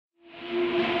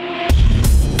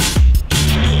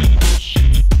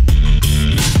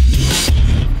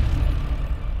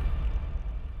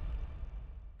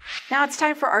now it's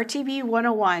time for RTB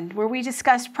 101, where we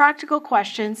discuss practical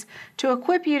questions to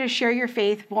equip you to share your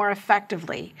faith more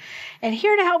effectively. And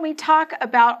here to help me talk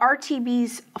about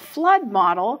RTB's flood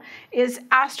model is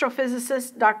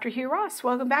astrophysicist Dr. Hugh Ross.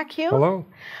 Welcome back, Hugh. Hello.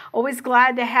 Always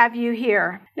glad to have you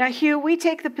here. Now, Hugh, we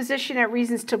take the position at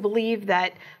Reasons to Believe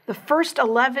that the first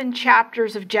 11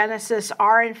 chapters of Genesis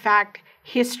are, in fact,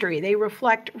 history. They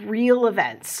reflect real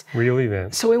events. Real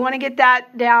events. So we want to get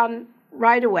that down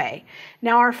right away.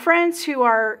 Now, our friends who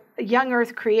are young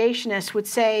earth creationists would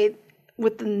say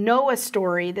with the Noah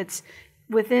story that's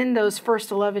within those first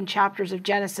 11 chapters of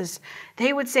Genesis,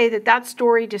 they would say that that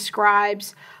story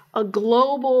describes a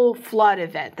global flood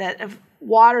event, that of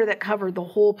water that covered the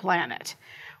whole planet.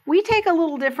 We take a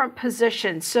little different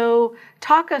position. So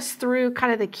talk us through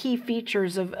kind of the key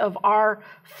features of our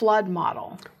flood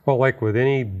model. Well, like with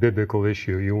any biblical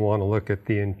issue, you want to look at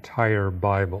the entire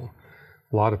Bible.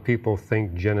 A lot of people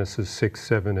think Genesis 6,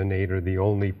 7, and 8 are the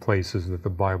only places that the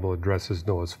Bible addresses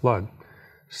Noah's flood.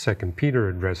 2 Peter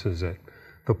addresses it.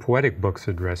 The poetic books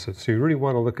address it. So you really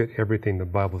want to look at everything the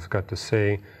Bible's got to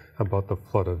say about the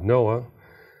flood of Noah.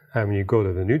 And when you go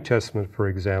to the New Testament, for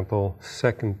example,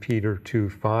 2 Peter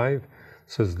 2:5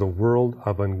 says the world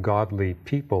of ungodly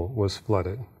people was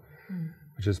flooded,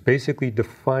 which is basically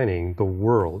defining the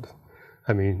world.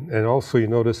 And also you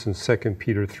notice in 2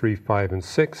 Peter 3:5 and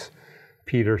 6,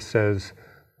 Peter says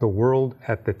the world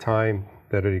at the time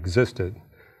that it existed.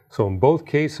 So in both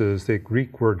cases, the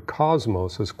Greek word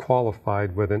cosmos is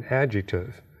qualified with an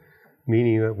adjective,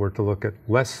 meaning that we're to look at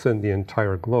less than the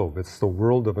entire globe. It's the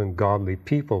world of ungodly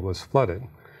people was flooded.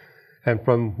 And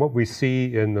from what we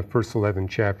see in the first 11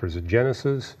 chapters of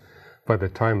Genesis, by the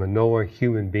time of Noah,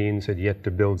 human beings had yet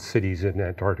to build cities in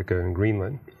Antarctica and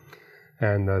Greenland.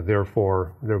 And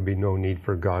therefore, there would be no need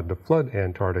for God to flood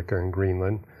Antarctica and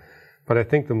Greenland. But I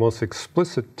think the most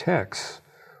explicit texts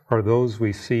are those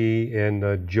we see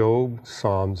in Job,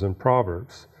 Psalms, and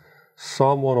Proverbs.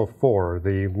 Psalm 104,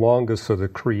 the longest of the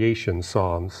creation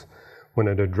psalms, when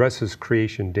it addresses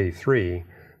creation day 3,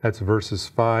 that's verses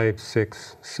 5,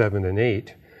 6, 7, and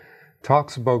 8,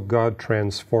 talks about God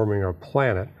transforming our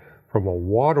planet from a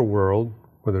water world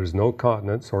where there's no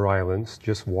continents or islands,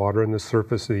 just water on the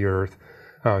surface of the earth,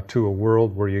 to a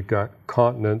world where you've got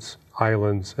continents,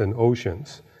 islands, and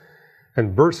oceans.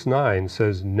 And verse 9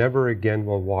 says, never again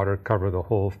will water cover the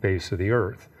whole face of the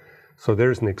earth. So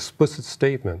there's an explicit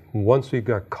statement. Once we've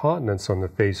got continents on the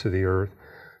face of the earth,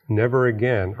 never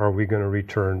again are we going to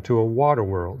return to a water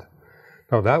world.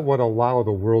 Now that would allow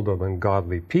the world of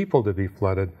ungodly people to be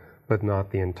flooded, but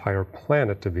not the entire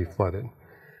planet to be flooded.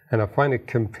 And I find it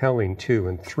compelling too,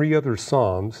 in 3 other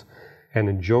Psalms, and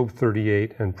in Job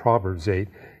 38 and Proverbs 8,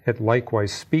 it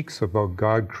likewise speaks about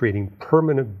God creating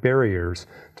permanent barriers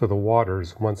to the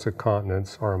waters once the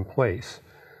continents are in place.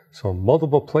 So in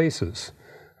multiple places,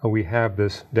 we have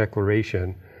this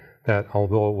declaration that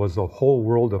although it was the whole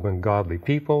world of ungodly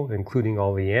people, including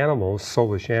all the animals,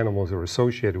 soulish animals that were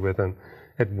associated with them,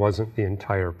 it wasn't the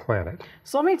entire planet.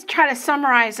 So let me try to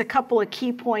summarize a couple of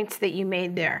key points that you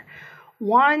made there.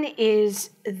 One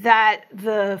is that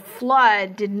the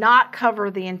flood did not cover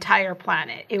the entire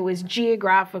planet. It was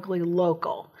geographically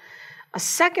local. A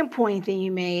second point that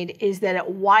you made is that it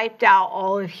wiped out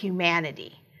all of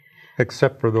humanity.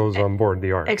 Except for those on board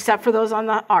the ark. Except for those on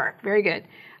the ark. Very good.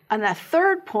 And the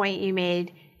third point you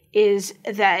made is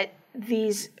that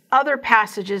these other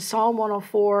passages, Psalm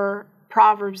 104,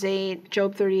 Proverbs 8,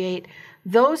 Job 38,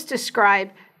 those describe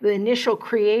the initial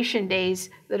creation days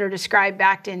that are described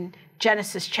back in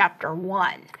Genesis chapter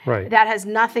 1. Right. That has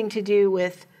nothing to do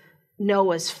with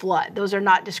Noah's flood. Those are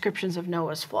not descriptions of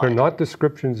Noah's flood. They're not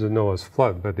descriptions of Noah's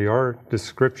flood, but they are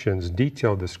descriptions,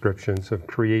 detailed descriptions of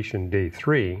creation day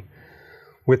 3,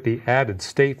 with the added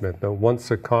statement that once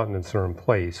the continents are in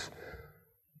place,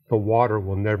 the water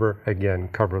will never again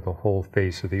cover the whole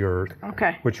face of the earth,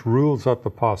 okay, which rules out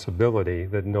the possibility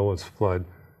that Noah's flood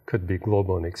could be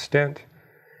global in extent.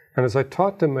 And as I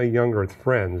talk to my young earth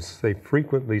friends, they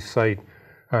frequently cite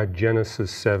Genesis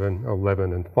 7,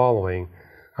 11 and following,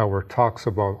 where it talks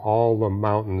about all the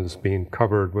mountains being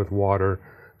covered with water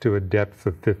to a depth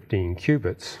of 15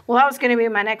 cubits. Well, that was going to be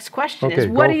my next question, Okay, is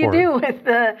what do you go for do with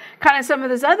the kind of some of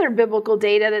this other biblical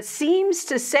data that seems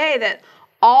to say that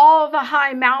all the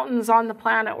high mountains on the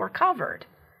planet were covered?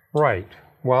 Right.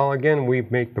 Well, again, we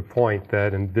make the point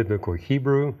that in biblical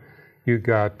Hebrew, you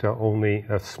got only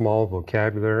a small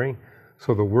vocabulary.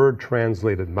 So the word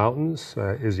translated mountains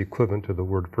is equivalent to the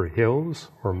word for hills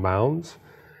or mounds.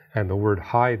 And the word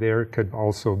high there could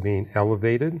also mean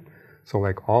elevated. So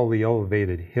like all the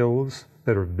elevated hills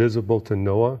that are visible to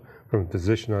Noah from a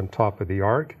position on top of the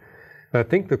ark. I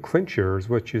think the clincher is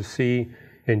what you see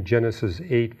in Genesis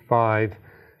 8, 5,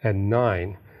 and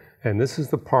 9. And this is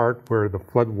the part where the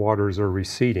flood waters are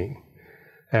receding.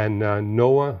 And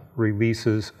Noah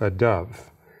releases a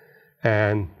dove.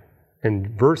 And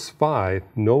in verse 5,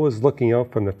 Noah's looking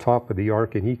out from the top of the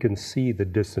ark and he can see the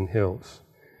distant hills.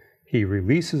 He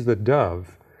releases the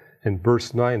dove. In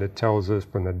verse 9, it tells us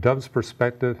from the dove's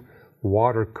perspective,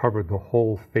 water covered the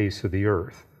whole face of the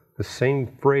earth. The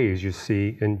same phrase you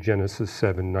see in Genesis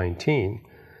 7:19.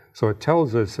 So it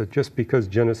tells us that just because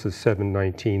Genesis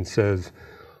 7:19 says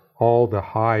all the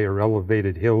high or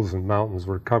elevated hills and mountains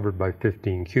were covered by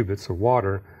 15 cubits of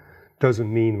water,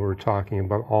 doesn't mean we're talking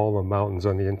about all the mountains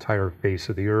on the entire face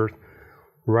of the earth.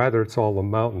 Rather, it's all the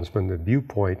mountains from the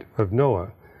viewpoint of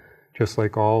Noah, just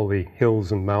like all the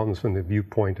hills and mountains from the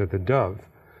viewpoint of the dove.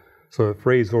 So the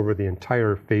phrase over the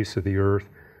entire face of the earth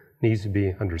needs to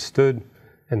be understood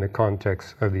in the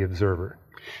context of the observer.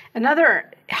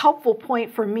 Another helpful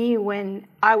point for me when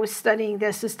I was studying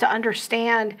this is to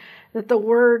understand that the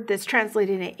word that's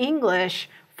translated in English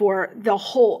for the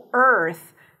whole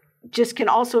earth just can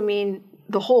also mean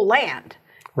the whole land.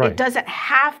 Right. It doesn't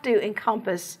have to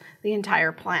encompass the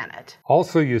entire planet.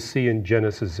 Also, you see in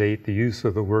Genesis 8 the use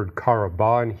of the word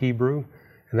karabah in Hebrew,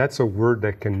 and that's a word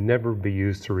that can never be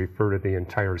used to refer to the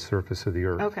entire surface of the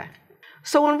earth. Okay.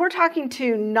 So when we're talking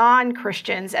to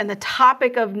non-Christians and the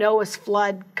topic of Noah's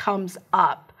flood comes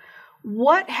up,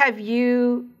 what have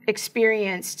you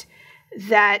experienced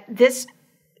that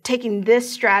taking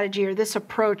this strategy or this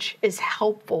approach is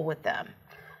helpful with them?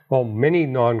 Well, many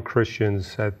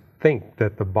non-Christians think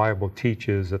that the Bible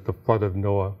teaches that the flood of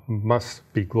Noah must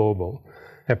be global.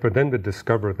 And for them to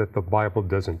discover that the Bible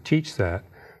doesn't teach that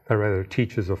rather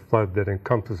teaches a flood that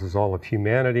encompasses all of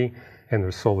humanity and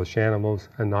their soulish animals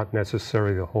and not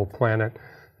necessarily the whole planet,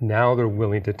 now they're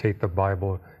willing to take the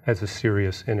Bible as a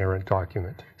serious inerrant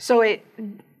document. So it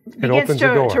begins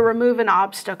to remove an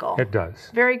obstacle. It does.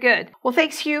 Very good. Well,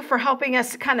 thanks, Hugh, for helping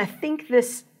us kind of think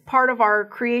this part of our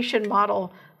creation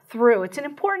model through. It's an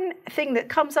important thing that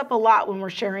comes up a lot when we're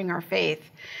sharing our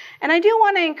faith. And I do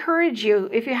want to encourage you,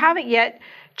 if you haven't yet,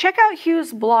 check out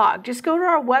Hugh's blog. Just go to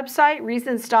our website,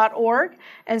 reasons.org,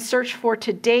 and search for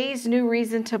Today's New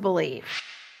Reason to Believe.